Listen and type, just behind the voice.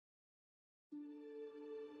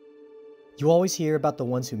You always hear about the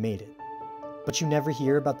ones who made it, but you never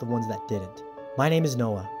hear about the ones that didn't. My name is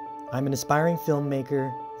Noah. I'm an aspiring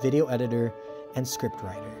filmmaker, video editor, and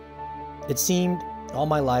scriptwriter. It seemed all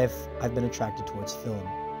my life I've been attracted towards film.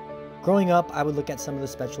 Growing up, I would look at some of the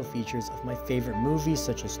special features of my favorite movies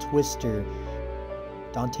such as Twister,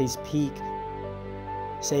 Dante's Peak,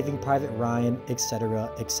 Saving Private Ryan,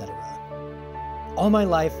 etc., etc. All my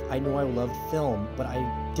life, I knew I loved film, but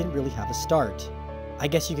I didn't really have a start. I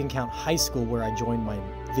guess you can count high school where I joined my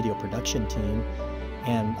video production team,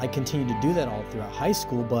 and I continued to do that all throughout high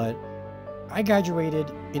school, but I graduated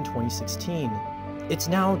in 2016. It's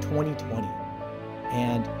now 2020,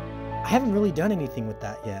 and I haven't really done anything with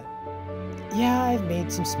that yet. Yeah, I've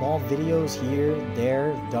made some small videos here,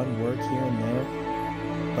 there, done work here and there,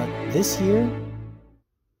 but this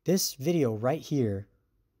video right here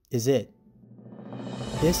is it.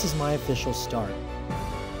 This is my official start.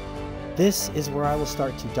 This is where I will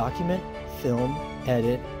start to document, film,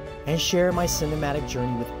 edit, and share my cinematic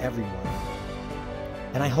journey with everyone.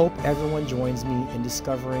 And I hope everyone joins me in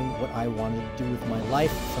discovering what I wanted to do with my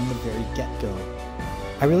life from the very get-go.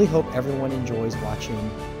 I really hope everyone enjoys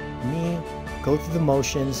watching me go through the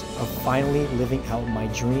motions of finally living out my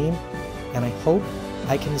dream, and I hope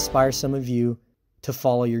I can inspire some of you to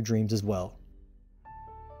follow your dreams as well.